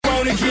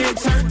to get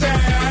turned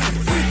down.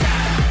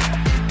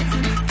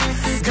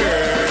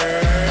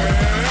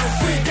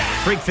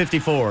 Freak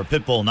 54,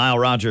 Pitbull, Nile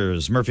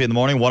Rodgers, Murphy in the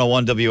Morning,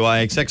 101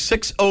 WIXX,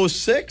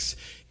 606.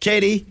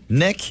 Katie,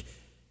 Nick,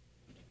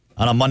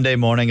 on a Monday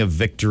morning of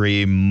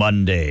Victory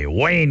Monday.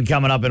 Wayne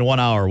coming up in 1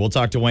 hour. We'll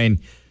talk to Wayne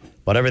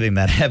about everything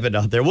that happened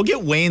out there. We'll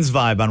get Wayne's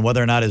vibe on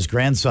whether or not his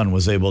grandson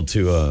was able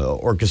to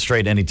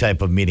orchestrate any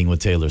type of meeting with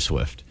Taylor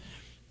Swift.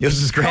 It was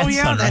his grandson,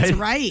 right? Oh, yeah, that's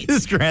right.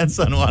 His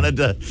grandson wanted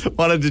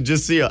to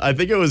just see. I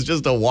think it was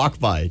just a walk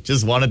by.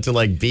 Just wanted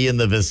to be in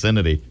the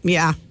vicinity.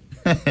 Yeah.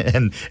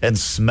 and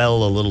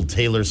smell a little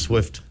Taylor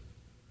Swift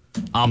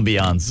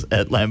ambiance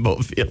at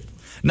Lambeau Field.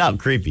 Not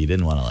creepy.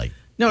 Didn't want to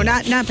No,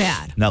 not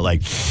bad. Not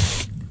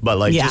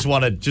but Yeah.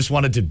 just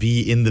wanted to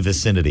be in the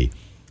vicinity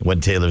when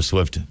Taylor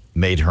Swift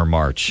made her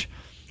march.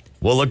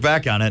 We'll look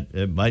back on it.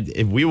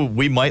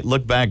 We might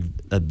look back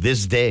at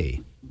this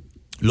day.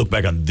 Look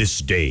back on this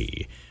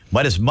day.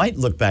 Might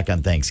look back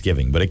on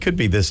Thanksgiving, but it could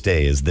be this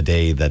day is the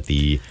day that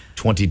the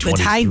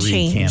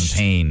 2023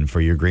 campaign for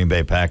your Green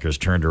Bay Packers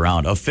turned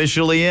around.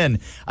 Officially in.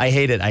 I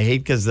hate it. I hate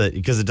because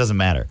it doesn't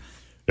matter.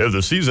 If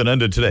the season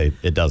ended today,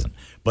 it doesn't.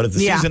 But if the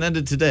season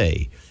ended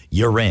today,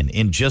 you're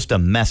in just a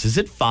mess. Is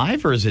it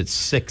 5 or is it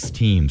 6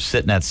 teams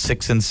sitting at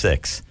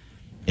 6-6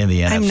 in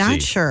the NFC? I'm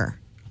not sure.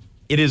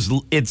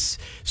 It's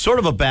sort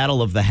of a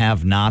battle of the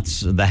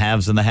have-nots, the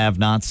haves and the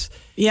have-nots.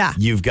 Yeah.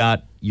 You've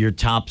got your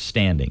top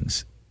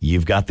standings.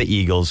 You've got the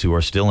Eagles, who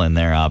are still in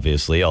there,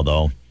 obviously,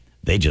 although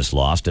they just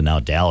lost, and now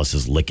Dallas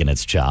is licking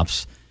its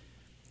chops.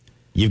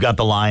 You've got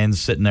the Lions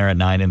sitting there at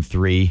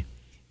 9-3,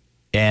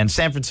 and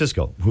San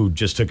Francisco, who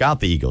just took out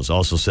the Eagles,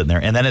 also sitting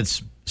there. And then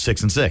it's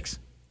 6-6.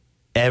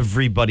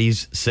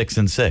 Everybody's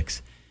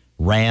 6-6.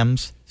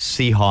 Rams,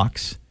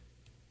 Seahawks,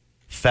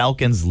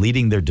 Falcons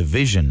leading their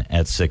division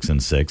at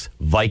 6-6.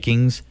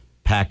 Vikings,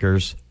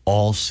 Packers,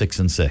 all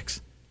 6-6.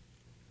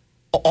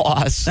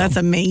 Awesome. That's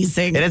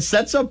amazing. And it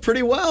sets up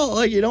pretty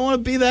well. You don't want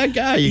to be that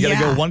guy. You got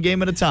to go one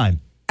game at a time.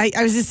 I was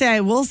going to say,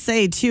 I will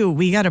say, too,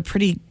 we got a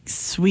pretty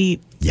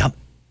sweet. Yep.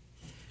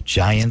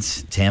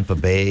 Giants, Tampa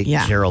Bay,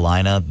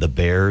 Carolina, the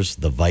Bears,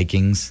 the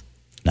Vikings.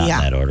 Not in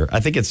that order. I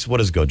think it's, what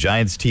does it go?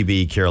 Giants,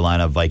 TB,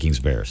 Carolina, Vikings,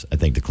 Bears, I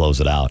think, to close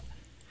it out.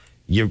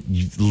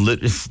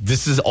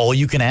 This is all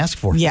you can ask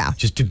for. Yeah.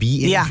 Just to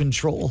be in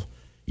control.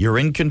 You're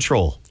in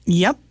control.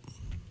 Yep.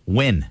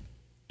 Win.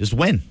 Just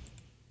win.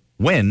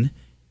 Win.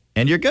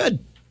 And you're good.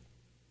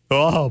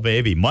 Oh,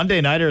 baby. Monday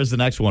Nighter is the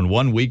next one,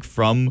 1 week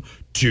from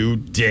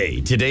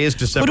today. Today is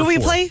December 4th. Who do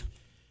we play?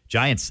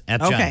 Giants at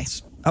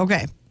Giants.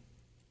 Okay.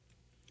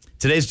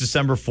 Today's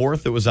December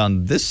 4th. It was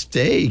on this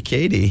day,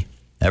 Katie,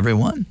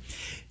 everyone,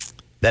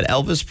 that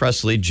Elvis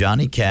Presley,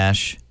 Johnny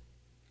Cash,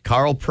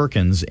 Carl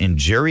Perkins, and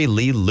Jerry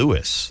Lee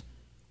Lewis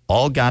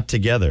all got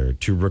together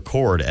to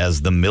record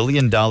as the $1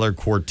 Million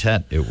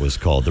Quartet, it was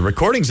called. The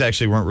recordings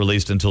actually weren't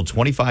released until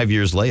 25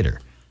 years later.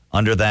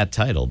 Under that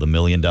title, the $1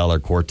 Million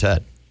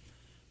Quartet.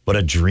 But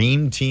a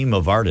dream team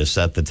of artists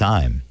at the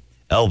time,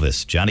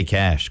 Elvis, Johnny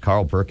Cash,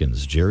 Carl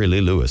Perkins, Jerry Lee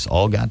Lewis,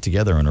 all got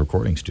together in a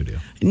recording studio.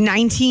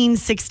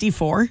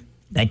 1964?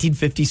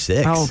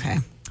 1956. Oh, okay.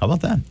 How about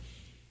that?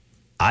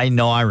 I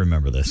know I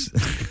remember this.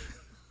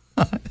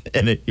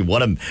 And he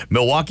won a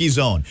Milwaukee's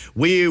own.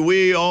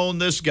 We own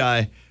this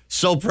guy.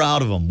 So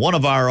proud of him. One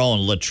of our own,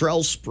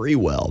 Latrell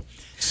Sprewell,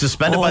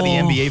 suspended by the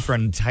NBA for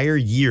an entire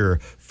year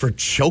for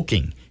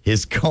choking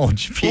his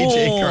coach,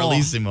 PJ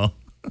Carlesimo.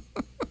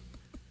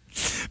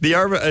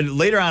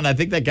 Later on, I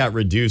think that got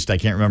reduced. I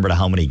can't remember to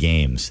how many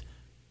games.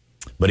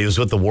 But he was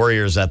with the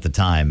Warriors at the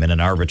time, and an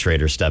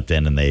arbitrator stepped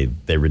in, and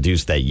they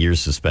reduced that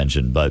year's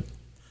suspension. But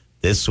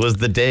this was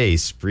the day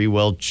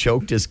Sprewell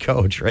choked his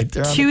coach right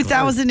there on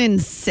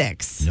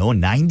 2006. the court. No,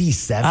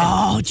 97.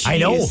 Oh, jeez. I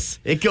know.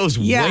 It goes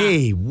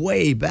way,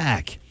 way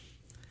back.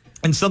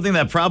 And something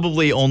that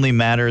probably only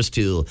matters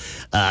to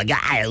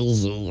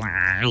guys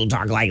who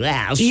talk like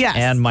that. Yes.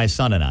 And my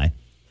son and I.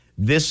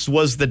 This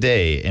was the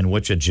day in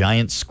which a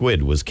giant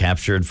squid was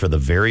captured for the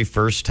very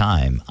first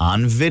time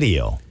on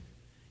video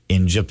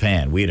in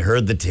Japan. We had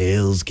heard the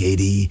tales,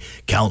 Katie.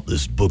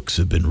 Countless books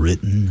have been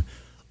written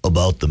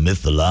about the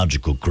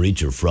mythological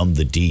creature from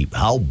the deep.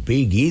 How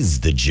big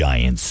is the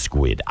giant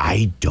squid?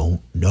 I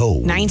don't know.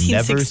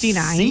 1969.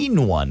 Never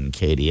seen one,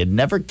 Katie. Had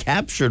never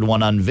captured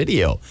one on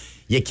video.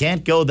 You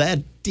can't go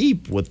that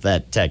deep with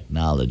that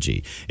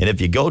technology. And if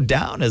you go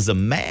down as a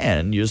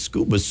man, your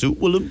scuba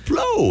suit will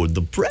implode.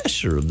 The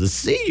pressure of the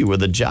sea where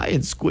the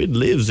giant squid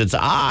lives, its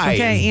eyes.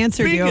 Okay,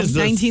 answered you.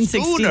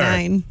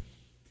 1969.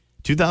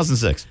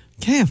 2006.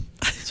 Okay.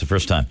 It's the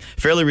first time.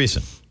 Fairly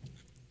recent.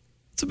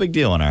 It's a big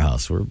deal in our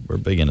house. We're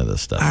big into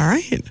this stuff. All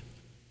right.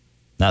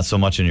 Not so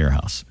much in your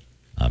house,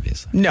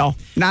 obviously. No,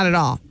 not at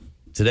all.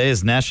 Today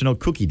is National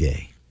Cookie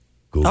Day.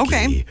 Cookie.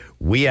 Okay.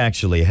 We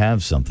actually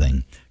have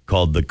something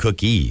called the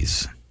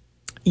cookies.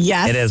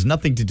 Yes. It has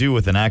nothing to do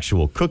with an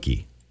actual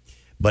cookie,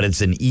 but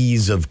it's an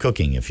ease of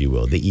cooking, if you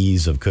will, the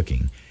ease of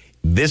cooking.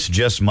 This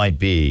just might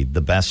be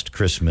the best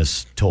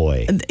Christmas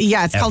toy.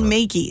 Yeah, it's called ever.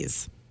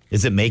 Makeys.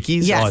 Is it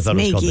Makeys? Yes, I thought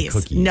Makeys. it was called the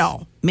cookies.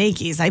 No,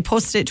 Makeys. I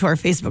posted it to our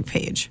Facebook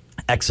page.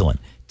 Excellent.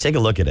 Take a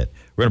look at it.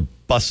 We're going to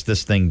bust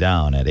this thing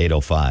down at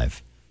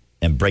 8:05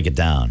 and break it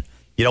down.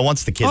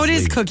 Once the kids it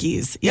is leave,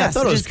 cookies. Yeah, Yes, I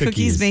thought it it is was Cookies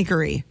cookies.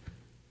 Bakery.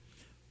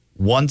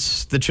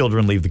 Once the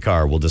children leave the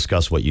car, we'll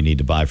discuss what you need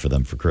to buy for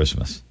them for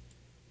Christmas.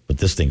 But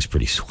this thing's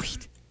pretty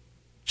sweet.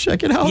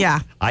 Check it out. Yeah.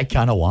 I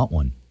kind of want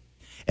one.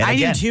 And I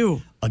do again,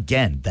 too.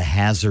 Again, the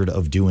hazard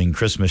of doing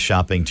Christmas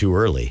shopping too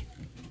early.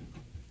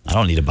 I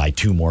don't need to buy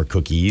 2 more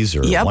cookies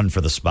or one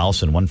for the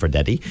spouse and one for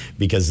Daddy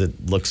because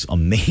it looks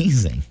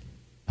amazing.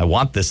 I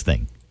want this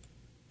thing.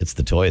 It's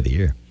the toy of the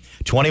year.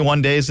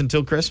 21 days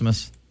until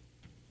Christmas.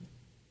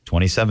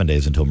 27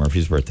 days until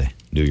Murphy's birthday,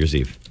 New Year's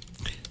Eve.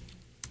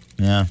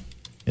 Yeah,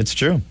 it's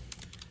true.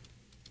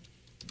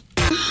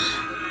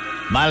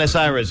 Miley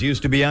Cyrus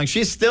used to be young.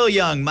 She's still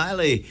young.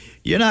 Miley,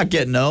 you're not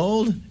getting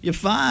old. You're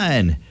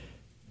fine.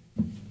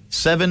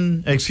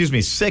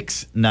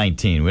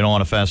 6:19. We don't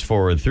want to fast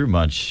forward too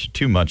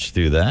much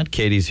through that.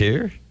 Katie's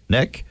here.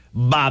 Nick.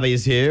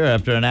 Bobby's here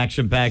after an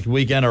action-packed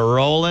weekend of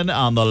rolling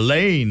on the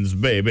lanes,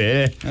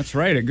 baby. That's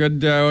right. A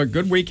good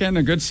weekend,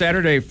 a good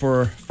Saturday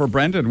for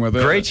Brendan with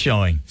a Great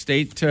showing.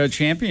 State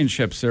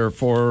championships there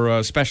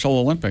for Special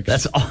Olympics.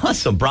 That's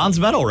awesome. Bronze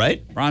medal,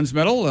 right? Bronze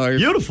medal.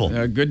 Beautiful.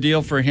 A good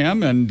deal for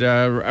him, and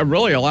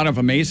really a lot of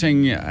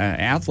amazing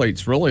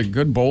athletes, really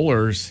good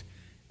bowlers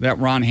that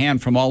were on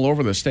hand from all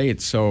over the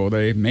state. So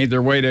they made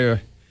their way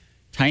to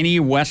tiny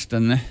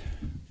Weston.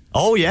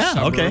 Oh, yeah.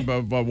 Suburb Okay. of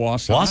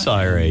Wausau.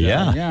 Wausau area,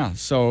 yeah. Yeah.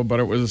 So, but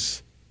it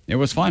was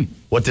fun.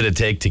 What did it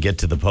take to get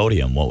to the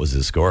podium? What was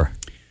his score?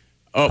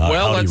 Well,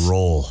 how did he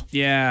roll?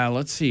 Yeah,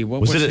 let's see. What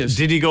Was was it? his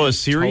Did he go a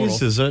series?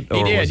 total? Is it? He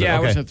Or did. was Yeah,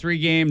 it was okay. a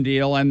 3-game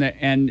deal, and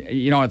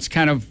it's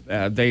kind of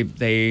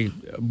they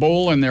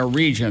bowl in their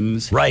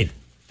regions Right.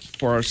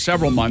 for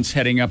several months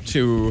heading up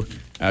to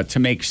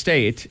make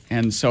state,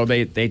 and so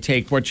they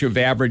take what you've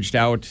averaged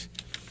out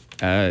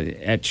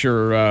at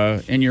your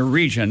in your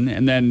region,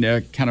 and then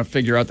kind of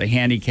figure out the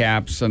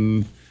handicaps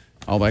and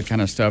all that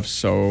kind of stuff.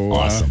 So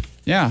Awesome.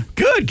 Yeah.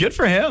 Good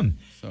for him.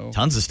 So-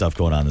 Tons of stuff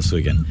going on this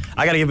weekend.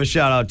 I got to give a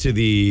shout out to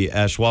the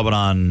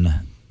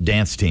Ashwaubenon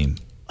dance team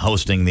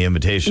hosting the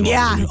Invitational.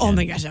 Yeah. Oh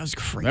my gosh, that was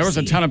crazy. There was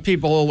a ton of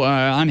people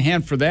on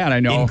hand for that,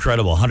 I know.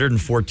 Incredible.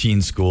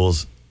 114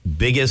 schools,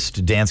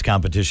 biggest dance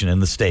competition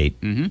in the state,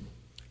 and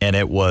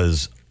it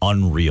was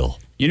unreal.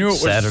 You knew it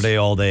was- Saturday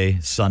all day,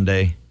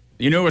 Sunday.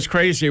 You know, it was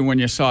crazy when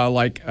you saw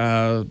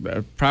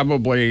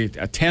probably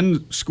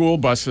 10 school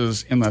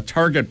buses in the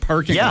Target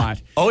parking Yeah.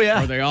 lot. Oh, yeah.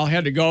 Where they all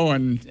had to go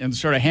and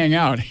sort of hang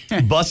out.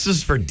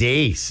 Buses for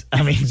days.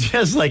 I mean,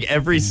 just like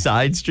every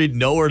side street,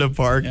 nowhere to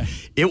park. Yeah.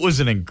 It was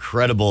an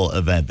incredible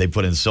event. They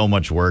put in so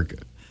much work.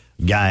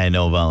 Guy I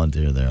know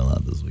volunteered there a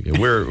lot this weekend.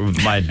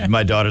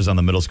 My daughter's on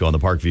the middle school on the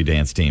Parkview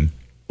dance team.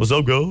 What's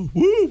up, go?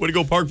 Woo! Way to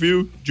go,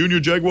 Parkview, Junior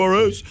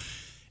Jaguares.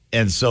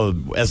 And so,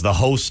 as the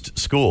host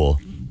school,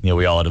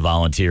 we all had to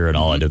volunteer and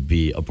all had to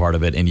be a part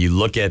of it. And you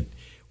look at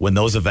when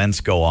those events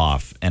go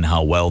off and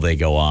how well they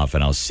go off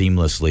and how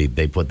seamlessly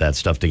they put that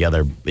stuff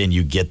together, and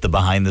you get the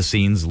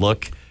behind-the-scenes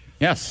look.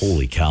 Yes.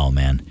 Holy cow,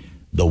 man.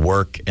 The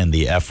work and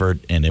the effort,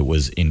 and it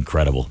was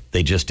incredible.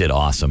 They just did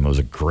awesome. It was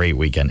a great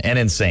weekend and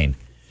insane.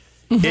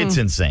 It's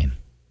insane.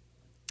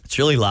 It's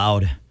really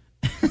loud.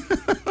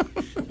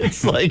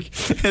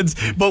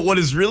 But what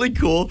is really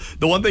cool,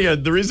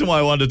 the reason why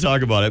I wanted to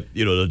talk about it,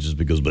 not just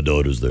because my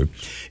daughter's there.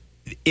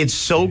 It's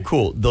so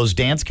cool. Those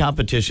dance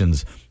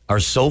competitions are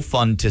so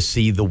fun to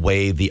see the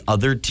way the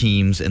other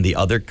teams and the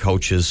other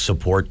coaches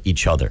support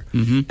each other.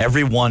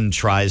 Everyone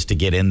tries to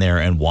get in there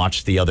and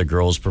watch the other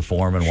girls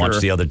perform and watch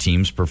Sure. the other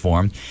teams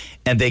perform,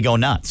 and they go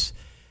nuts.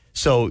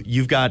 So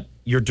you've got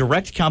your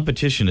direct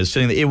competition is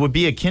sitting there. It would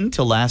be akin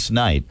to last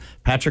night,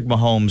 Patrick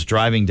Mahomes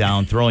driving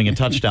down, throwing a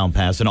touchdown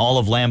pass, and all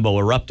of Lambeau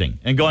erupting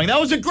and going,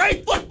 "That was a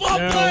great football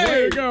play!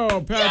 Way to go,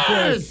 Patrick.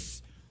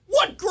 Yes!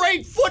 What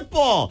great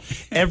football!"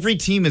 Every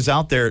team is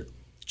out there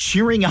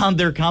cheering on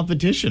their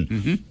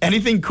competition.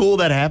 Anything cool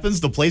that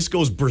happens, the place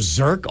goes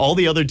berserk. All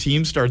the other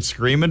teams start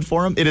screaming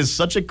for them. It is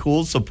such a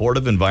cool,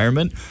 supportive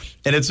environment,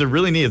 and it's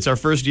it's our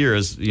first year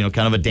as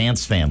kind of a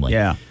dance family.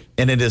 Yeah.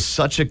 And it is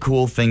such a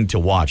cool thing to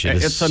watch.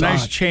 It's a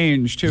nice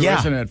change, too, Yeah.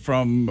 isn't it,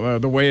 from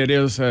the way it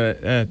is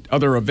at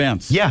other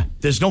events? Yeah,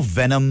 there's no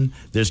venom,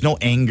 there's no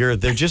anger.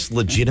 They're just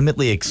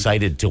legitimately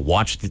excited to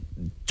watch the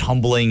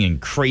tumbling and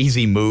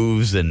crazy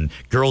moves and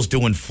girls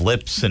doing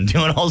flips and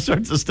doing all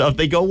sorts of stuff.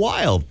 They go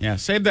wild. Yeah,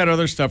 save that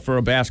other stuff for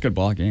a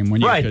basketball game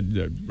when you Right.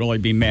 could really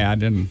be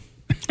mad and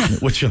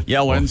Which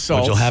yell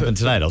insults. Which will happen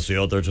tonight. I'll see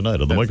you out there tonight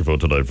on the microphone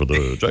tonight for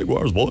the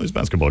Jaguars boys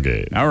basketball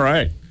game. All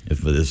right.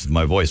 If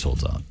my voice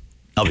holds out,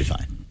 I'll be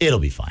fine. It'll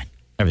be fine.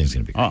 Everything's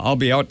going to be great. I'll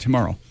be out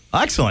tomorrow.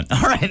 Excellent.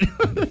 All right.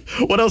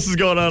 What else is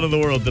going on in the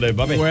world today,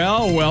 Bobby?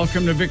 Well,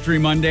 welcome to Victory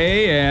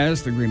Monday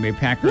as the Green Bay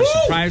Packers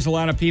surprised a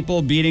lot of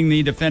people, beating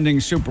the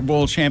defending Super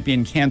Bowl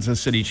champion Kansas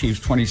City Chiefs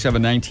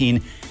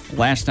 27-19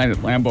 last night at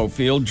Lambeau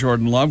Field.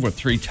 Jordan Love with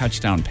 3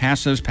 touchdown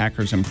passes.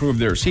 Packers improved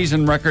their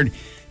season record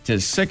to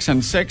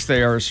 6-6.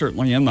 They are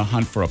certainly in the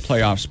hunt for a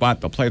playoff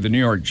spot. They'll play the New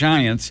York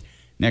Giants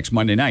next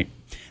Monday night.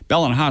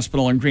 Bellin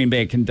Hospital in Green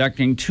Bay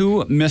conducting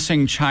 2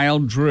 missing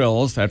child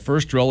drills. That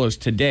first drill is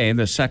today,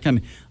 the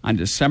second on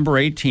December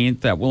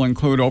 18th. That will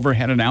include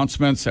overhead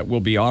announcements that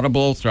will be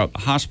audible throughout the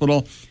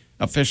hospital.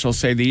 Officials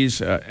say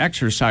these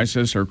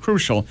exercises are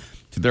crucial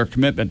to their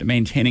commitment to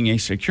maintaining a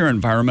secure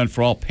environment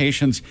for all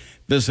patients,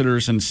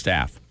 visitors, and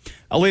staff.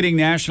 A leading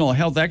national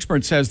health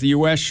expert says the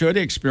U.S. should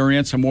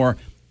experience a more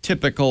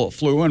typical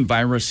flu and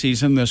virus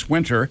season this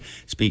winter.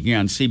 Speaking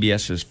on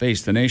CBS's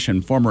Face the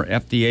Nation, former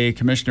FDA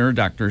Commissioner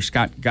Dr.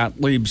 Scott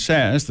Gottlieb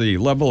says the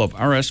level of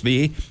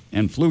RSV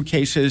and flu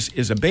cases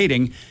is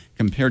abating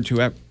compared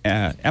to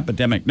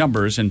epidemic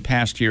numbers in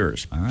past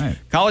years. All right.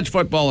 College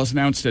football has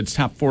announced its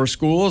top 4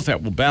 schools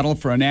that will battle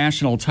for a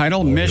national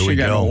title.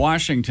 Michigan,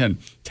 Washington,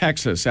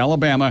 Texas,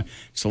 Alabama,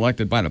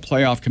 selected by the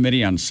playoff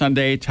committee on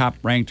Sunday.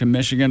 Top-ranked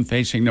Michigan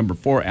facing number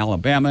 4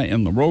 Alabama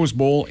in the Rose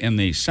Bowl in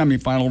the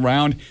semifinal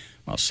round,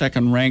 while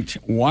second-ranked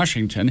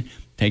Washington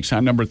takes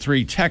on number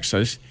 3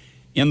 Texas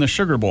in the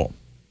Sugar Bowl.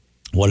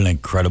 What an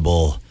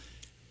incredible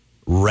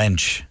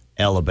wrench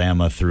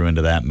Alabama threw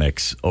into that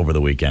mix over the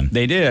weekend.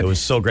 They did. It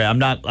was so great.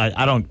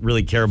 I don't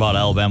really care about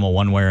Alabama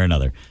one way or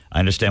another. I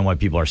understand why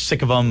people are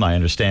sick of them. I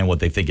understand what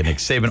they think of Nick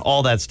Saban,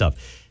 all that stuff.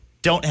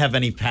 Don't have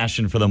any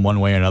passion for them one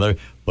way or another,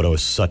 but it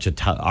was such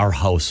our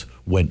house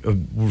went, it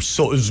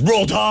was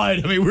roll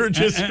tide. I mean, we were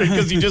just,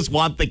 because you just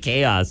want the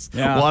chaos.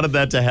 Yeah. Wanted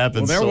that to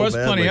happen. Well, there was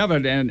plenty of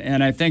it,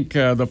 and I think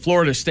the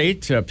Florida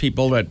State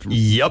people that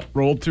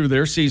rolled through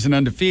their season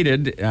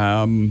undefeated,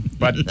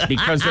 but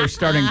because their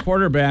starting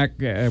quarterback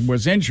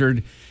was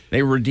injured,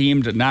 they were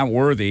deemed not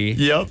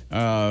worthy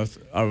of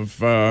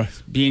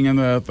being in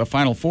the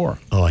Final Four.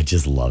 Oh, I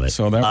just love it.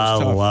 So that was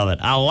tough. I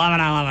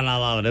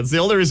love it. It's the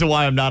only reason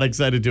why I'm not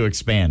excited to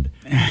expand,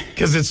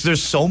 because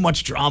there's so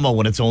much drama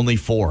when it's only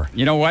 4.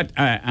 You know what?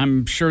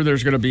 I'm sure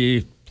there's going to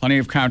be plenty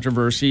of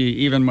controversy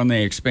even when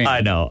they expand.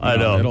 I know.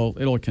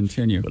 It'll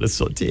continue. But it's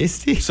so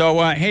tasty. So,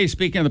 hey,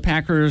 speaking of the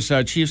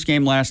Packers-Chiefs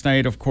game last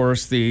night, of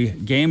course, the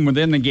game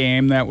within the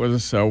game, that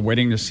was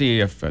waiting to see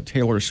if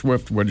Taylor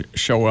Swift would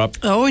show up.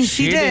 Oh, and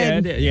she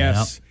did.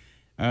 Yes.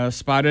 Yep.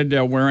 Spotted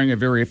wearing a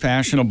very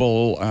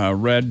fashionable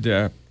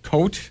red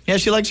coat. Yeah,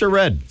 she likes her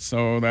red.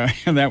 So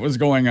that was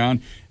going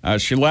on.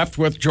 She left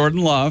with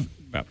Jordan Love.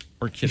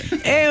 We're kidding. Ew.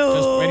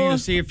 Just waiting to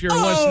see if you're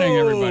listening,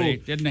 everybody.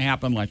 Didn't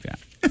happen like that.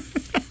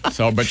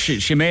 So, but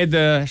she made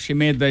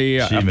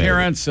the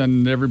appearance,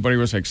 and everybody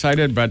was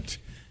excited. But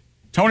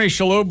Tony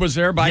Shalhoub was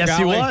there. By golly.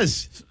 He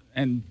was.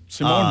 And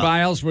Simone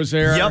Biles was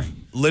there. Yep.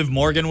 Liv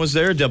Morgan was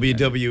there.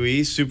 WWE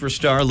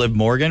superstar Liv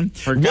Morgan.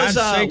 For God's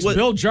sakes,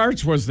 Bill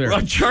Jarts was there.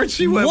 Jarts,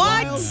 went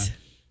what? Wild.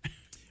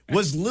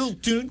 Was Lil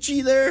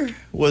Tunechi there?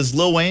 Was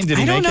Lil Wayne? Did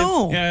he make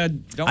it?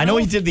 I know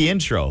he did the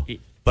intro,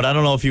 but I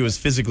don't know if he was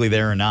physically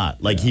there or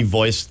not. Like he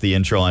voiced the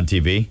intro on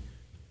TV.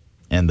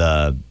 And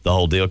the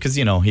whole deal, because,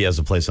 he has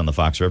a place on the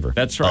Fox River.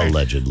 That's right.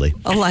 Allegedly.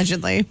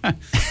 But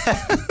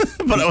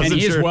I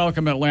wasn't he's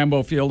welcome at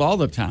Lambeau Field all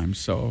the time.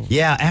 So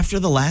yeah, after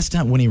the last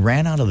time when he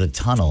ran out of the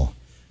tunnel,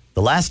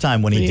 the last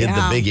time when he did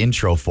the big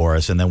intro for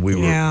us, and then we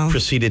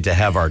proceeded to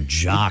have our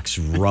jocks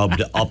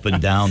rubbed up and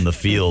down the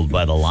field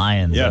by the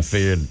Lions. Yes. I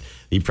figured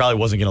he probably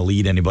wasn't going to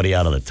lead anybody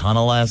out of the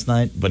tunnel last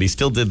night, but he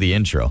still did the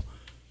intro.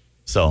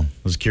 So I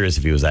was curious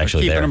if he was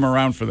actually keeping there. Him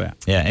around for that.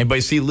 Yeah.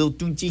 Anybody see Lil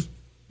Tunchi?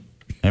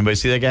 Anybody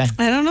see that guy?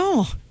 I don't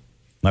know.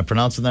 Am I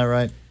pronouncing that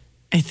right?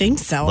 I think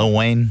so. Lil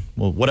Wayne,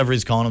 well, whatever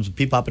he's calling himself,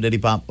 Pee Pop a Diddy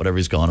Pop, whatever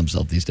he's calling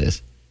himself these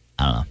days.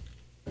 I don't know.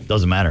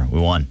 Doesn't matter. We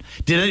won.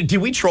 Did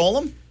we troll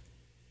him?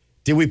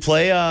 Did we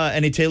play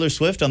any Taylor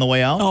Swift on the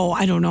way out? Oh,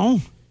 I don't know.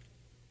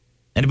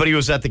 Anybody who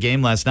was at the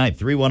game last night,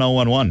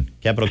 31011,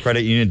 Capital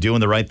Credit Union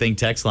doing the right thing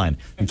text line.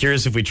 I'm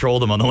curious if we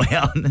trolled him on the way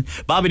out.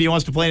 Bobby, do you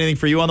want us to play anything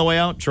for you on the way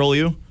out? Troll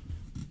you?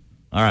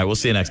 All right, we'll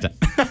see you next time.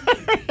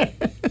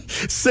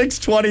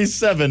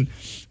 627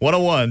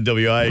 101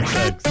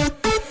 WIXX.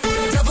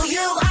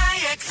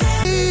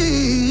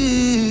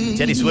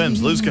 Teddy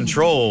Swims, Lose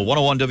Control,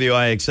 101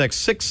 WIXX,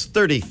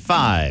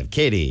 635.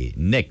 Katie,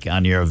 Nick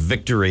on your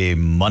Victory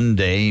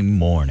Monday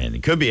morning.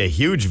 It could be a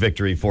huge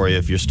victory for you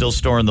if you're still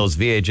storing those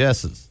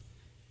VHSs.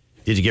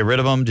 Did you get rid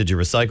of them? Did you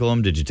recycle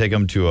them? Did you take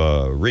them to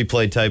a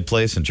replay type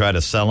place and try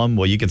to sell them?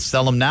 Well, you can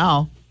sell them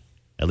now.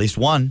 At least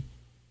one.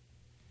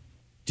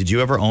 Did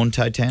you ever own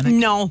Titanic?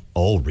 No.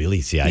 Oh,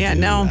 really? See, I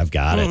do. No. I've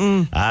got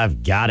it.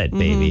 I've got it,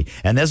 baby.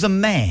 And there's a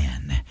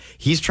man.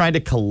 He's trying to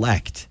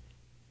collect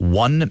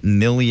 1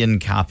 million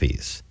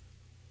copies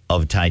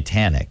of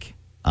Titanic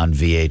on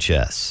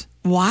VHS.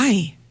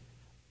 Why?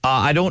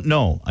 I don't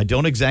know. I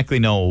don't exactly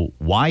know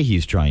why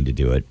he's trying to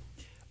do it,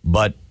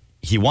 but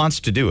he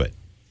wants to do it.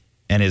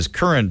 And his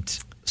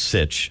current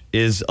sitch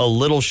is a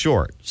little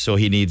short, so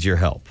he needs your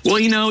help.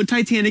 Well,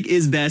 Titanic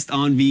is best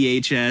on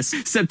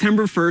VHS.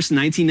 September 1st,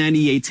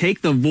 1998,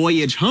 take the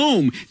voyage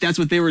home. That's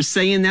what they were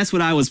saying. That's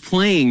what I was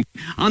playing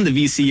on the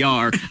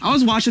VCR. I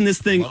was watching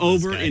this thing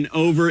over and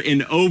over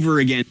and over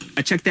again.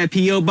 I checked that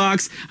P.O.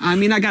 box. I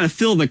got to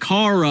fill the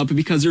car up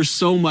because there's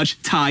so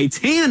much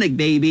Titanic,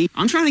 baby.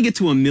 I'm trying to get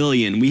to 1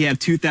 million. We have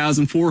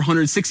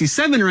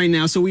 2,467 right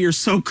now, so we are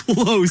so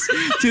close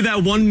to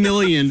that 1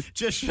 million.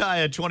 Just shy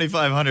of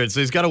 2,500, so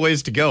he's got a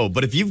ways to go.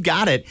 But if you've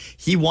got it,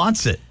 he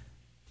wants it.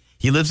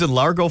 He lives in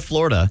Largo,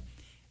 Florida,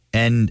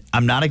 and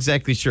I'm not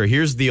exactly sure.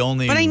 Here's the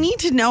only... But I need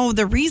to know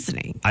the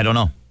reasoning. I don't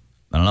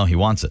know. He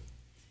wants it.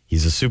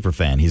 He's a super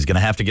fan. He's going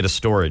to have to get a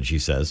storage, he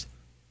says,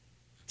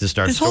 to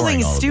start This whole storing thing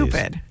is all of these.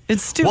 stupid.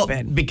 It's stupid.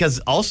 Well, because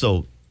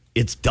also,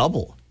 it's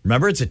double.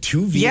 Remember, it's a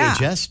 2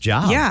 VHS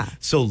job. Yeah.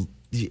 So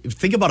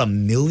think about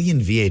 1 million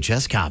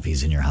VHS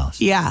copies in your house.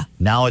 Yeah.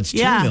 Now it's 2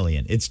 Yeah.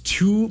 million. It's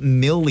 2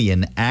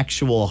 million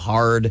actual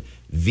hard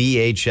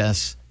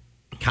VHS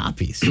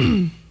copies.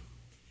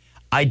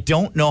 I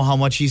don't know how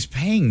much he's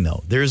paying,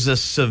 though. There's a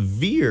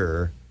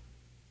severe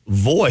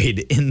void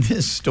in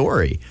this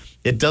story.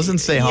 It doesn't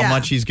say how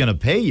much he's going to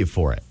pay you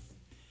for it.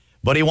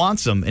 But he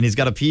wants them, and he's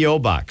got a P.O.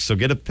 box, so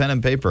get a pen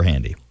and paper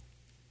handy.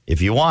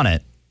 If you want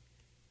it,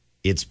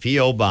 it's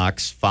P.O.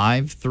 Box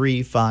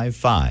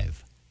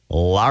 5355,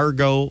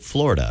 Largo,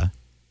 Florida,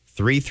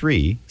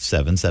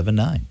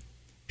 33779.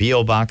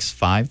 P.O. Box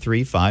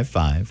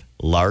 5355,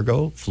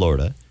 Largo,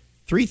 Florida,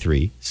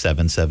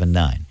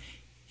 33779.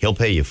 He'll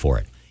pay you for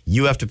it.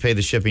 You have to pay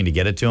the shipping to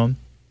get it to him.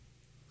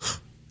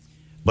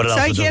 But it So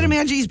also I can't doesn't-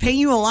 imagine he's paying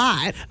you a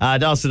lot.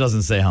 It also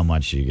doesn't say how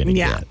much you're going to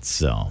Yeah. get.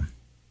 So,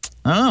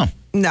 I don't know.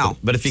 No.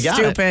 But if you got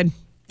it. Stupid.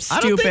 I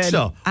don't think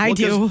so. I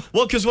do.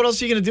 Because what else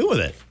are you going to do with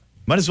it?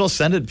 Might as well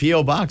send it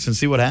P.O. Box and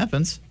see what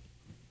happens.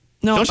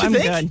 No, Don't you I'm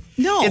think?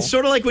 good. No. It's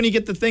sort of like when you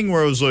get the thing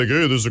where it was like,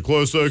 hey, there's a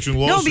class action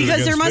lawsuit. No, because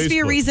there against must be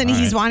a Facebook. reason All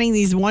he's right. wanting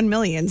these 1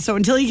 million. So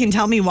until he can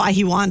tell me why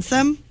he wants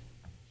them,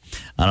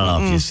 I don't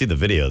know. If you see the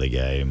video of the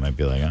guy, you might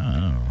be like, I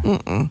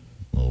don't know.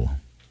 Well,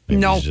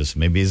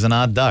 maybe he's an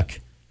odd duck.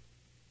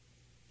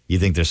 You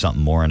think there's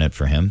something more in it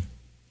for him?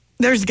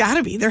 there's got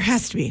to be. There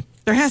has to be.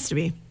 There has to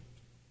be.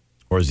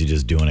 Or is he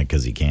just doing it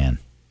because he can?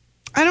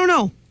 I don't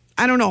know.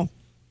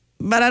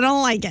 But I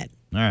don't like it.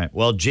 All right.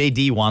 Well,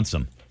 JD wants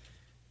them.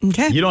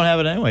 Okay. You don't have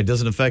it anyway. It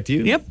doesn't affect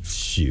you. Yep.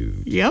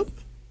 Shoot. Yep.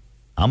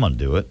 I'm going to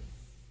do it.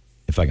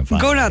 If I can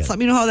find it. Go nuts. Let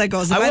me know how that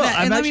goes. I will. And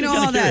I'm let me actually know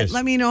kinda how that. curious.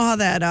 Let me know how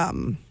that.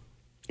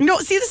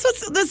 See, this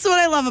is what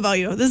I love about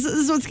you. This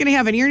is what's going to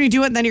happen. You're going to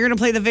do it, and then you're going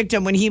to play the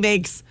victim when he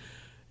makes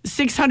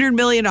 $600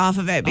 million off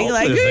of it. Be I'll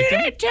like, play you the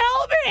victim. didn't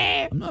tell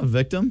me. I'm not a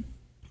victim.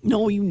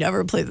 No, you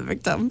never play the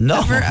victim. No,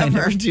 Never, I ever.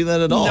 never do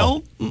that at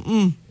all.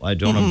 No. I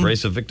don't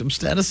embrace a victim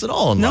status at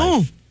all in No.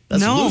 life.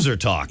 That's No. loser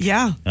talk.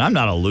 Yeah. And I'm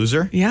not a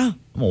loser. Yeah.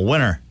 I'm a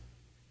winner.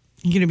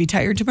 You going to be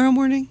tired tomorrow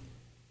morning?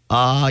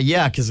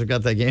 Yeah, because I've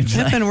got that game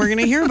tonight. Yep, and we're going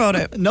to hear about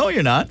it. No,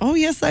 you're not. Oh,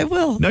 yes, I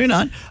will. No, you're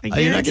not. I You're not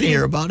going guarantee. to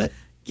hear about it.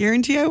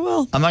 Guarantee I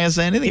will. I'm not going to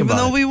say anything Even about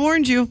though it. we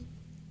warned you.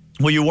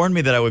 Well, you warned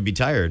me that I would be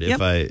tired Yep.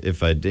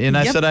 if I did, and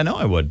I Yep. said I know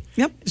I would.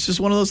 Yep. It's just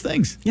one of those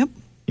things. Yep.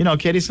 You know,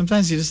 Katie,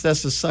 sometimes you just have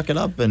to suck it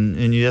up and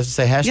you have to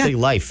say hashtag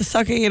life.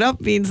 Sucking it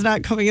up means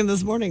not coming in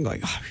this morning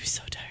going, oh, I'm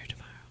so tired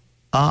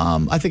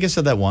tomorrow. I think I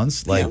said that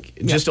once,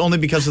 just only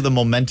because of the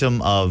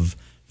momentum of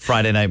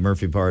Friday night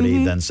Murphy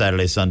party, then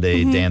Saturday,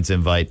 Sunday dance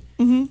invite.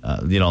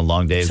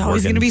 Long days. There's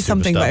always working, going to be super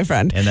something, stuff. my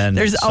friend. And then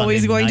there's Sunday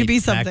always going to night be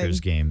something. Packers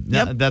game.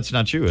 No, Yep. that's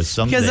not true. It's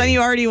Sunday. Because then you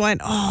already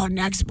went, oh,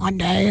 next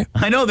Monday.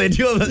 I know they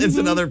do. It's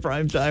another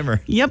prime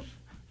timer. Yep.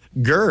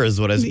 Grr is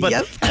what I said. But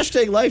Yep.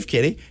 hashtag life,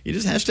 Kitty. You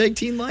just hashtag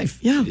teen life.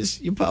 Yeah.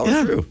 You power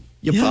Yeah. through.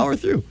 You Yeah. power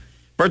through.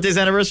 Birthdays,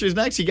 anniversaries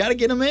next. You got to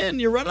get them in.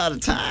 You run out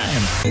of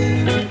time.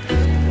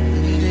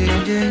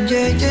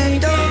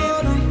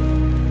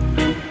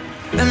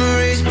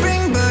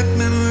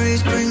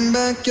 Memories bring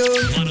back your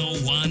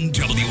 101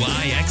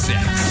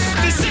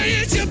 WIXX. They say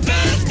it's your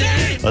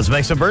birthday. Let's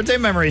make some birthday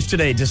memories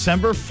today.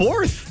 December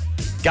 4th.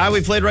 Guy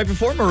we played right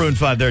before Maroon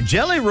 5 there,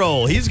 Jelly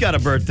Roll. He's got a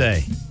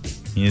birthday.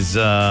 He's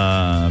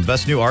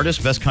best new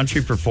artist, best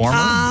country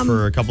performer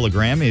for a couple of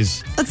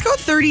Grammys. Let's go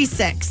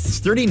 36. It's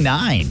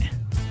 39.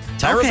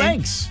 Tyra Okay.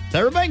 Banks.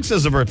 Tyra Banks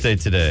has a birthday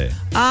today.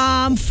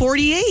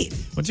 48.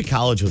 Went to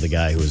college with a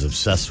guy who was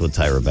obsessed with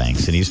Tyra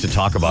Banks, and he used to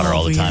talk about her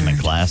all the time in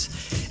weird.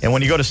 class. And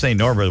when you go to St.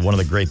 Norbert, one of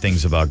the great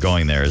things about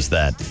going there is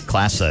that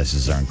class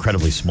sizes are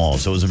incredibly small.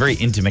 So it was a very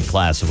intimate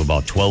class of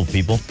about 12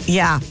 people.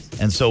 Yeah.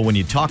 And so when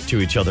you talk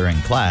to each other in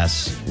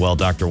class while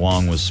Dr.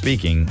 Wong was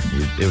speaking,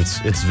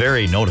 it's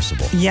very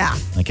noticeable. Yeah.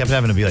 I kept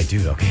having to be like,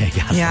 dude, okay, I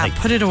got it. Yeah, Like,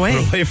 put it away.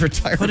 Put it away for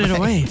Tyra Put it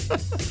Banks. away.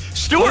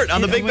 Stuart Put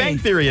on The it Big away. Bang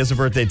Theory has a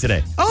birthday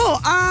today. Oh,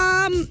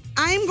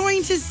 I'm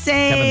going to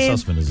say Kevin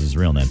Sussman is his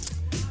real name.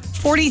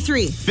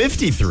 43.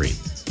 53.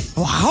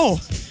 Wow.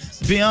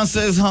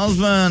 Beyonce's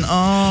husband.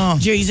 Oh.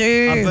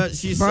 Jay-Z. I bet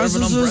she's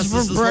serving them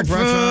Breakfast breakfast for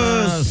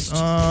breakfast.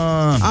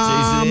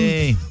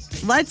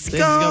 Jay-Z. Let's Jay-Z's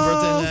got go.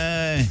 birthday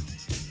today.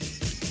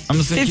 I'm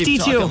just going to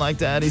keep 52. talking like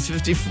that. He's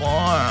 54.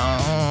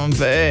 Oh,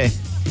 babe.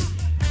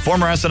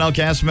 Former SNL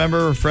cast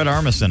member Fred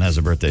Armisen has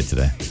a birthday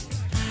today.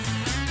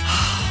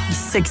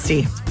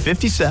 60.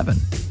 57.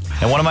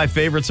 And one of my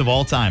favorites of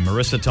all time,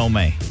 Marissa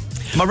Tomei.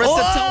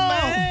 Marissa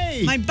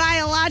Tomei! My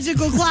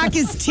biological clock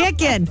is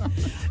ticking.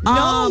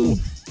 No.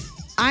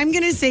 I'm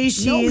going to say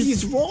she's No,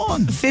 he's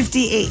wrong.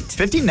 58.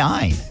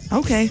 59.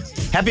 Okay.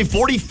 Happy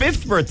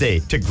 45th birthday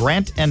to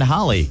Grant and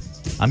Holly.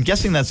 I'm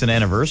guessing that's an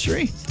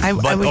anniversary. I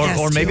would guess,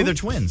 or maybe too. they're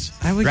twins.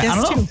 I would guess,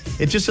 I don't know.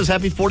 too. It just says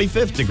happy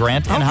 45th to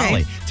Grant and Okay.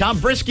 Holly. Tom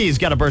Brisky's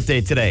got a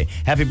birthday today.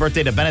 Happy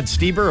birthday to Bennett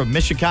Stieber of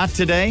Mishicot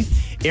today.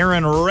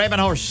 Aaron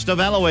Ravenhorst of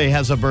Alloway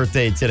has a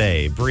birthday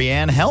today.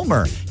 Brianne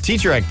Helmer,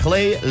 teacher at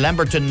Clay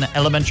Lamberton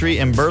Elementary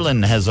in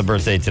Berlin, has a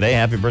birthday today.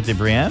 Happy birthday,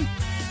 Brianne.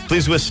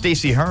 Please wish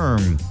Stacy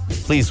Herm.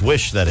 Please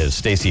wish, that is,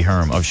 Stacy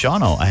Herm of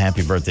Shawano a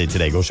happy birthday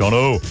today. Go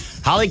Shawano.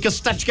 Holly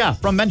Kostechka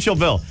from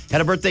Menschelville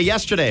had a birthday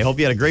yesterday. Hope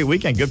you had a great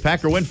weekend. Good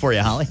Packer win for you,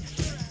 Holly.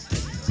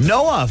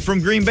 Noah from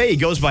Green Bay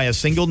goes by a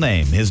single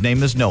name. His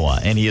name is Noah,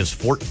 and he is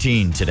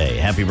 14 today.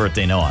 Happy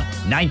birthday, Noah.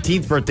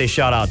 19th birthday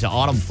shout out to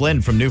Autumn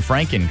Flynn from New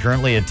Franken,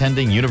 currently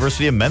attending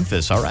University of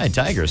Memphis. All right,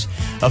 Tigers.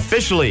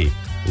 Officially,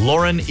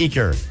 Lauren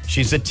Eaker.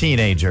 She's a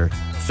teenager.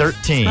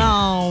 13.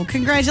 Oh,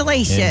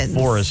 congratulations. In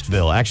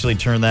Forestville. Actually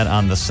turned that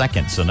on the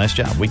 2nd, so nice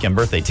job. Weekend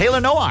birthday. Taylor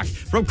Nowak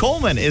from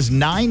Coleman is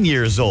 9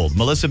 years old.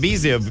 Melissa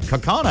Beasley of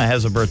Kaukauna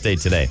has a birthday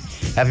today.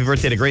 Happy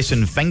birthday to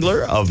Grayson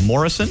Fengler of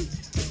Morrison.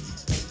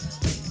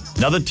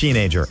 Another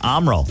teenager,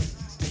 Amro.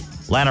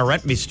 Lana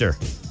Rentmeester.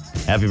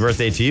 Happy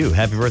birthday to you.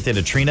 Happy birthday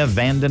to Trina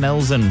Vanden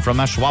Elzen from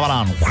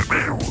Ashwaubenon.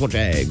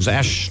 Jags.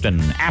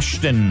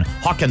 Ashton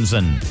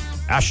Hawkinson.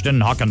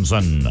 Ashton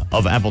Hawkinson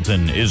of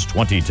Appleton is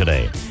 20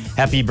 today.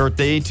 Happy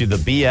birthday to the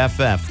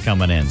BFF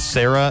coming in,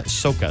 Sarah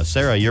Soka.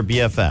 Sarah, your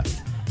BFF.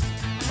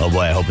 Oh boy,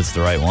 I hope it's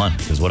the right one,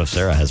 because what if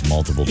Sarah has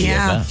multiple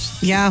BFFs?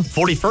 Yeah.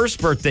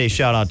 41st birthday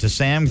shout out to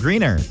Sam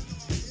Greenier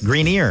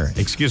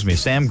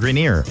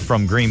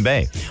from Green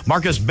Bay.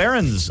 Marcus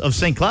Behrens of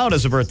St. Cloud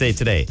has a birthday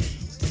today.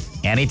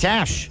 Annie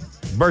Tash,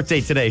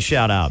 birthday today,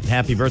 shout out.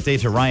 Happy birthday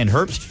to Ryan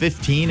Herbst,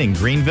 15 in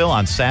Greenville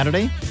on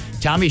Saturday.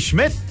 Tommy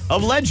Schmidt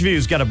of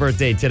Ledgeview's got a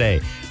birthday today.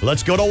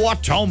 Let's go to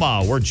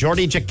Wautoma, where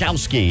Jordy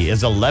Jakowski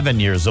is 11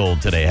 years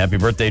old today. Happy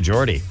birthday,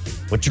 Jordy.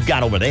 What you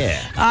got over there?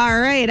 All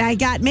right, I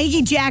got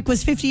Maggie Jack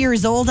was 50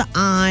 years old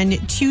on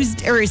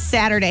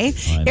Saturday.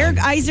 Eric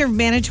Eisner of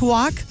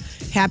Manitowoc.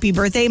 Happy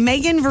birthday.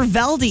 Megan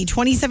Verveldi,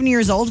 27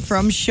 years old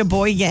from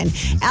Sheboygan.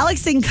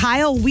 Alex and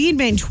Kyle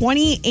Weedman,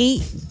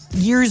 28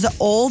 years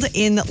old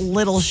in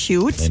Little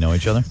Chute. They know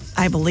each other?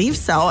 I believe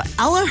so.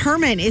 Ella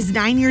Herman is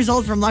 9 years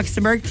old from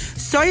Luxembourg.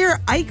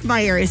 Sawyer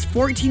Eichmeyer is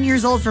 14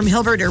 years old from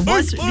Hilbert, or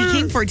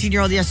became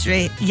 14-year-old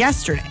yesterday.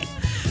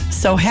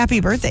 So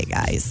happy birthday,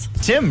 guys.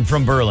 Tim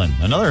from Berlin,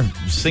 another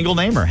single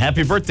namer.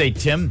 Happy birthday,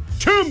 Tim.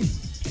 Tim!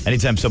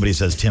 Anytime somebody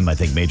says Tim, I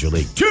think Major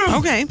League. Tim!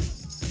 Okay.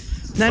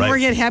 Then Right. we're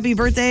getting happy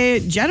birthday,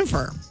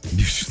 Jennifer.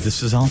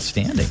 This is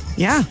outstanding.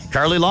 Yeah.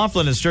 Carly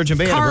Laughlin in Sturgeon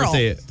Bay had a Carl.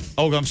 birthday.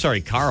 Oh, I'm sorry,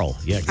 Carl.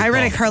 Yeah, good I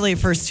read call. it Carly at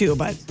first, too,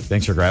 but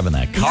Thanks for grabbing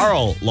that.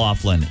 Carl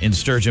Laughlin in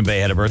Sturgeon Bay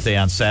had a birthday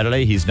on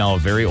Saturday. He's now a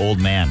very old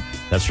man.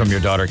 That's from your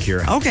daughter,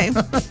 Kira. okay.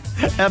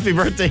 Happy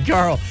birthday,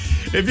 Carl.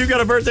 If you've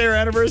got a birthday or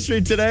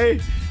anniversary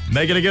today,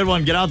 make it a good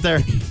one. Get out there.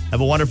 Have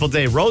a wonderful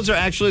day. Roads are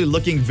actually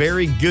looking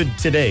very good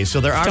today, so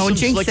there are Don't some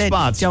jinx slick it.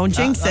 spots. Don't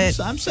jinx it.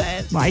 I'm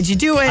saying. Why'd you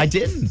do it? I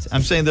didn't.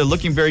 I'm saying they're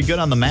looking very good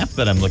on the map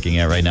that I'm looking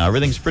at right now.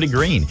 Everything's pretty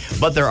green,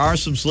 but there are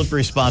some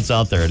slippery spots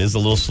out there. It is a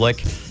little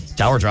slick.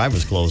 Tower Drive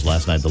was closed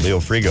last night. The Leo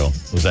Frigo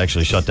was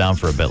actually shut down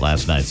for a bit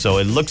last night. So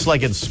it looks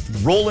like it's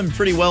rolling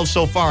pretty well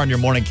so far on your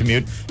morning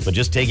commute, but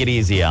just take it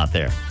easy out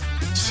there.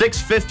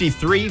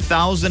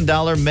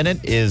 $653,000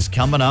 minute is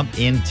coming up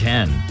in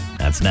 10.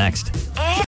 That's next.